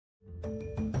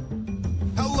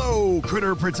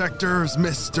Critter Protectors,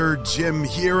 Mr. Jim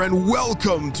here, and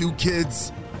welcome to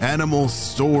Kids Animal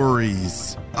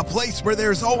Stories, a place where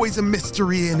there's always a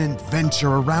mystery and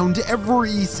adventure around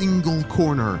every single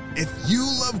corner. If you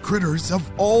love critters of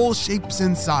all shapes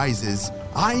and sizes,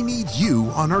 I need you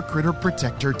on our Critter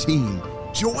Protector team.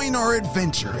 Join our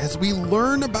adventure as we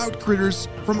learn about critters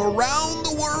from around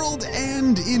the world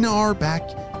and in our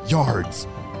backyards.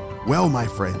 Well, my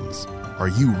friends, are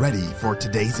you ready for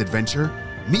today's adventure?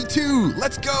 Me too!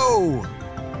 Let's go!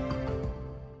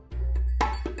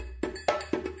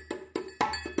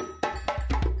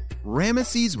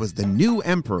 Ramesses was the new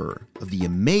emperor of the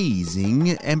amazing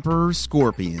Emperor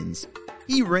Scorpions.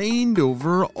 He reigned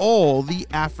over all the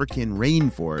African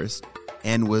rainforest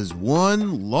and was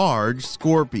one large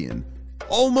scorpion,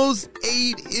 almost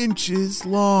 8 inches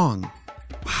long.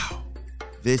 Wow!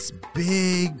 This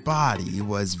big body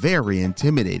was very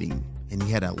intimidating, and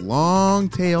he had a long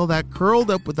tail that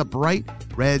curled up with a bright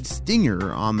red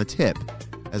stinger on the tip,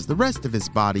 as the rest of his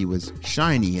body was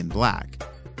shiny and black.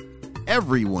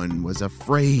 Everyone was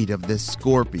afraid of this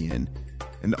scorpion,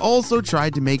 and also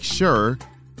tried to make sure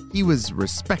he was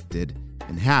respected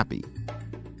and happy.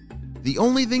 The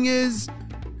only thing is,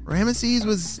 Ramesses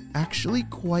was actually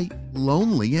quite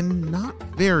lonely and not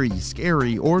very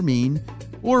scary or mean,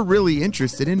 or really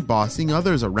interested in bossing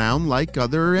others around like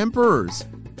other emperors.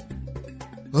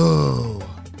 Oh,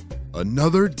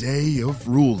 another day of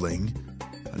ruling,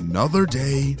 another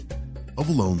day of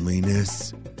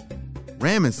loneliness.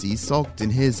 Ramesses sulked in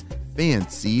his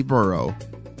fancy burrow.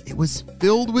 It was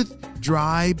filled with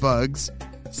dry bugs,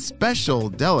 special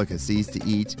delicacies to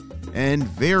eat, and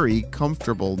very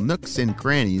comfortable nooks and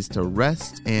crannies to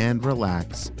rest and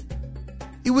relax.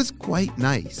 It was quite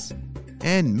nice,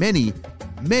 and many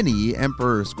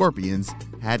Emperor Scorpions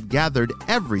had gathered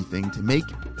everything to make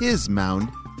his mound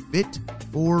fit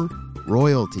for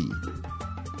royalty.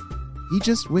 He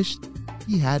just wished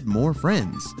he had more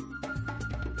friends.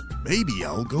 Maybe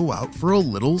I'll go out for a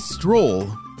little stroll.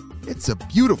 It's a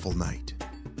beautiful night.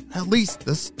 At least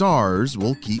the stars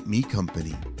will keep me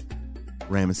company,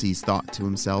 Ramesses thought to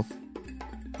himself.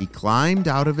 He climbed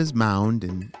out of his mound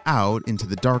and out into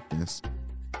the darkness.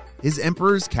 His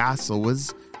emperor's castle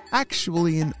was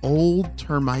actually an old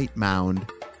termite mound.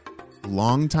 A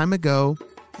long time ago,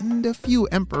 and a few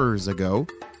emperors ago,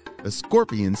 the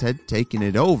scorpions had taken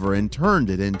it over and turned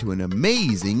it into an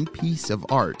amazing piece of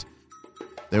art.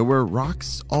 There were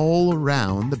rocks all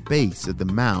around the base of the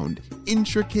mound,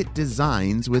 intricate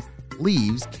designs with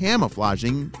leaves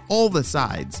camouflaging all the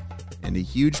sides, and a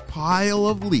huge pile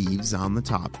of leaves on the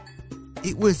top.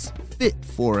 It was fit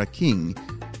for a king,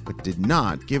 but did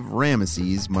not give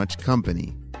Ramesses much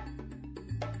company.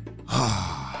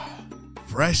 Ah,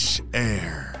 fresh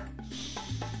air.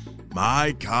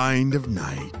 My kind of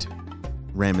night,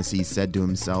 Ramesses said to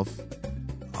himself.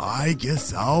 I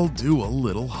guess I'll do a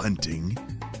little hunting.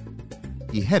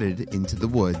 He headed into the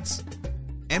woods.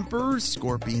 Emperor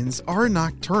scorpions are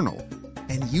nocturnal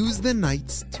and use the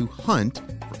nights to hunt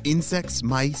for insects,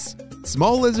 mice,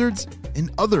 small lizards,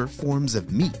 and other forms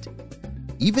of meat.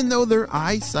 Even though their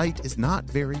eyesight is not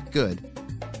very good,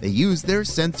 they use their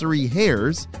sensory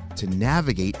hairs to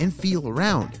navigate and feel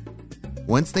around.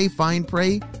 Once they find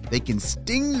prey, they can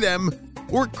sting them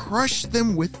or crush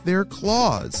them with their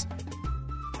claws.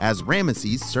 As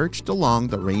Ramesses searched along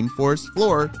the rainforest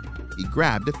floor, he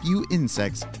grabbed a few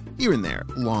insects here and there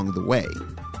along the way.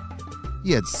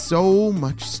 He had so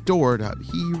much stored up,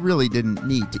 he really didn't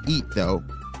need to eat, though.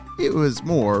 It was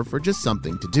more for just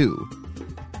something to do.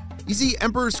 You see,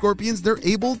 Emperor Scorpions, they're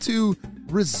able to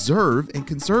reserve and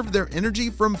conserve their energy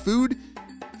from food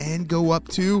and go up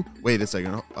to, wait a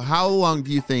second, how long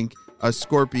do you think a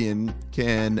scorpion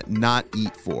can not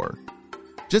eat for?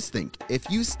 Just think, if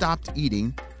you stopped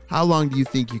eating, how long do you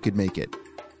think you could make it?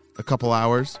 A couple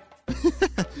hours?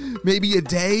 Maybe a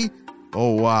day?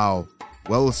 Oh, wow.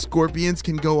 Well, scorpions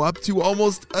can go up to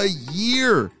almost a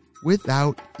year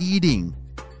without eating.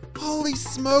 Holy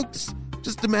smokes!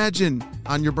 Just imagine,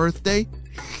 on your birthday,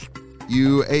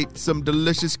 you ate some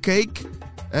delicious cake,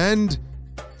 and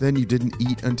then you didn't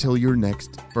eat until your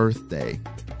next birthday.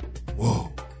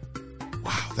 Whoa.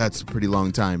 Wow, that's a pretty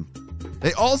long time.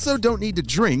 They also don't need to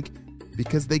drink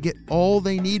because they get all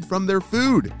they need from their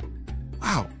food.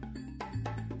 Wow.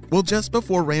 Well, just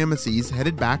before Ramesses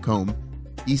headed back home,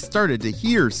 he started to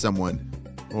hear someone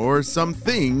or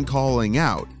something calling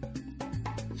out.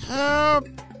 Help!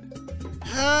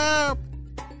 Help!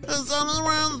 Is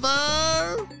anyone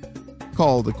there?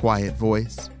 Called a quiet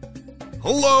voice.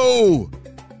 Hello!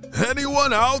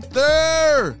 Anyone out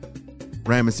there?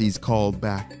 Ramesses called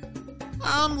back.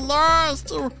 I'm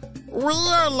lost. We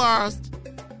are lost.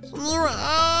 You're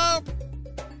up!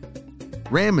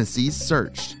 Ramesses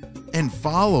searched and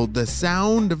followed the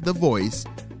sound of the voice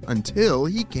until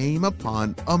he came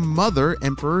upon a mother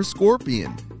emperor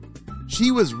scorpion.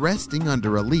 She was resting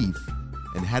under a leaf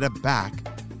and had a back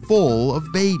full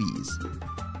of babies.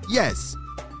 Yes,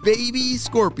 baby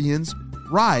scorpions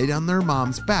ride on their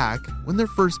mom's back when they're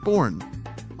first born,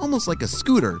 almost like a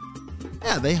scooter.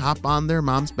 Yeah, they hop on their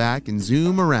mom's back and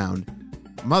zoom around.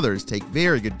 Mothers take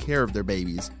very good care of their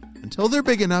babies until they're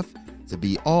big enough to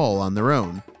be all on their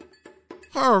own.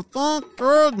 Oh, thank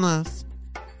goodness.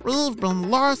 We've been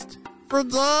lost for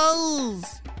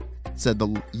days, said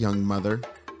the young mother.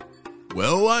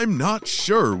 Well, I'm not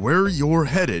sure where you're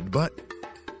headed, but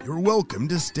you're welcome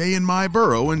to stay in my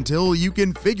burrow until you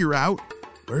can figure out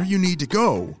where you need to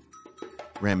go,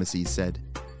 Ramesses said.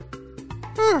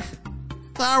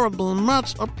 That would be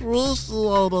much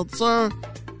appreciated, sir.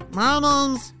 My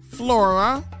name's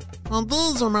Flora, and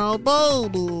these are my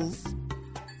babies.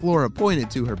 Flora pointed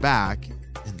to her back,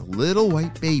 and the little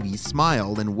white baby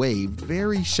smiled and waved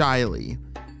very shyly.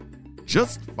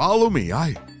 Just follow me.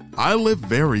 I live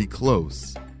very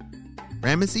close,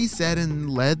 Ramesses said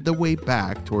and led the way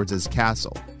back towards his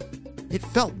castle. It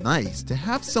felt nice to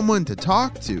have someone to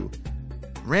talk to.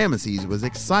 Ramesses was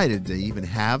excited to even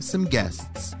have some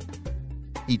guests.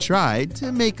 He tried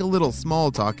to make a little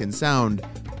small talk and sound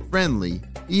friendly.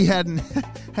 He hadn't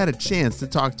had a chance to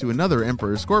talk to another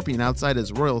Emperor Scorpion outside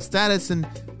his royal status, and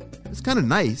it was kind of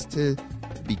nice to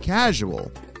be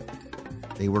casual.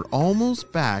 They were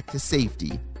almost back to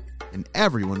safety, and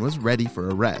everyone was ready for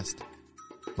a rest.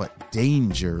 But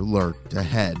danger lurked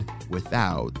ahead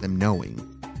without them knowing.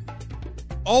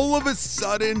 All of a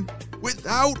sudden,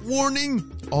 without warning,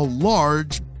 a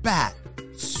large bat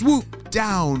swooped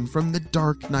down from the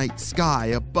dark night sky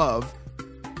above.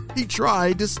 He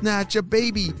tried to snatch a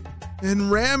baby, and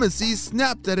Ramesses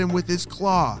snapped at him with his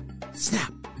claw.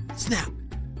 Snap, snap.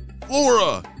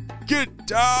 Flora, get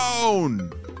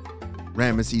down!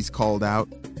 Ramesses called out.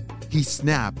 He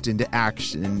snapped into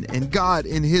action and got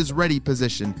in his ready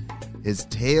position. His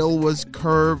tail was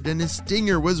curved and his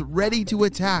stinger was ready to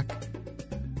attack.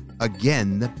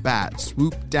 Again, the bat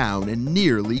swooped down and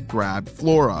nearly grabbed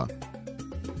Flora.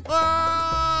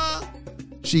 Ah!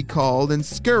 She called and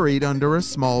scurried under a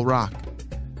small rock.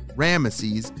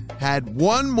 Ramesses had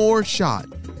one more shot.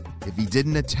 If he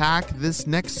didn't attack this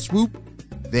next swoop,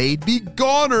 they'd be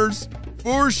goners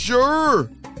for sure.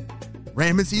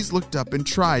 Ramesses looked up and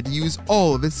tried to use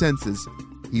all of his senses.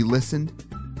 He listened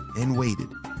and waited.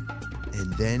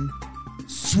 And then,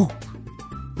 swoop!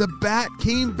 The bat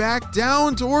came back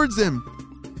down towards him.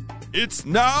 It's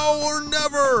now or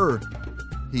never,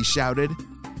 he shouted.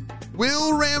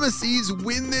 Will Ramesses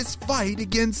win this fight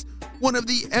against one of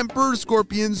the Emperor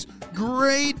Scorpion's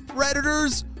great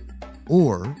predators?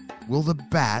 Or will the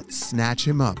bat snatch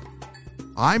him up?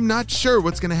 I'm not sure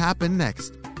what's going to happen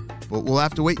next, but we'll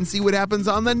have to wait and see what happens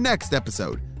on the next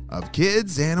episode of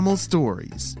Kids Animal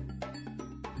Stories.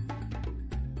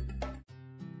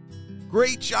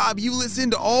 Great job. You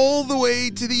listened all the way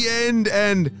to the end.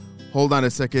 And hold on a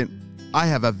second. I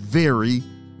have a very,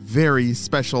 very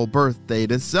special birthday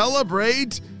to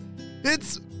celebrate.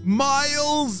 It's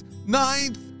Miles'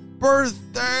 9th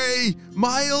birthday.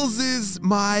 Miles is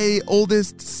my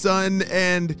oldest son,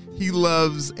 and he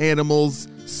loves animals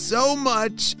so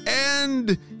much.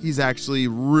 And he's actually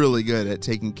really good at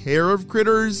taking care of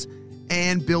critters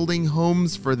and building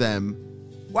homes for them.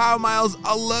 Wow, Miles,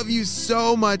 I love you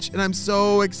so much, and I'm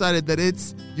so excited that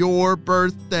it's your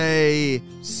birthday.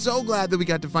 So glad that we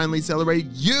got to finally celebrate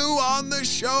you on the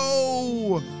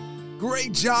show.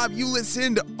 Great job. You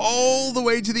listened all the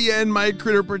way to the end, my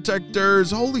critter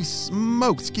protectors. Holy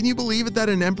smokes. Can you believe it that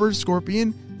an Emperor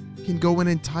Scorpion can go an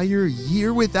entire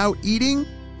year without eating?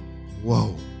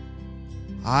 Whoa.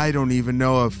 I don't even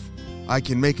know if I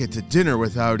can make it to dinner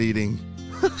without eating.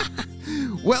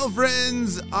 Well,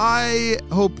 friends, I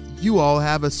hope you all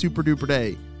have a super duper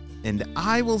day, and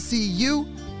I will see you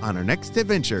on our next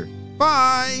adventure.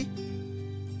 Bye!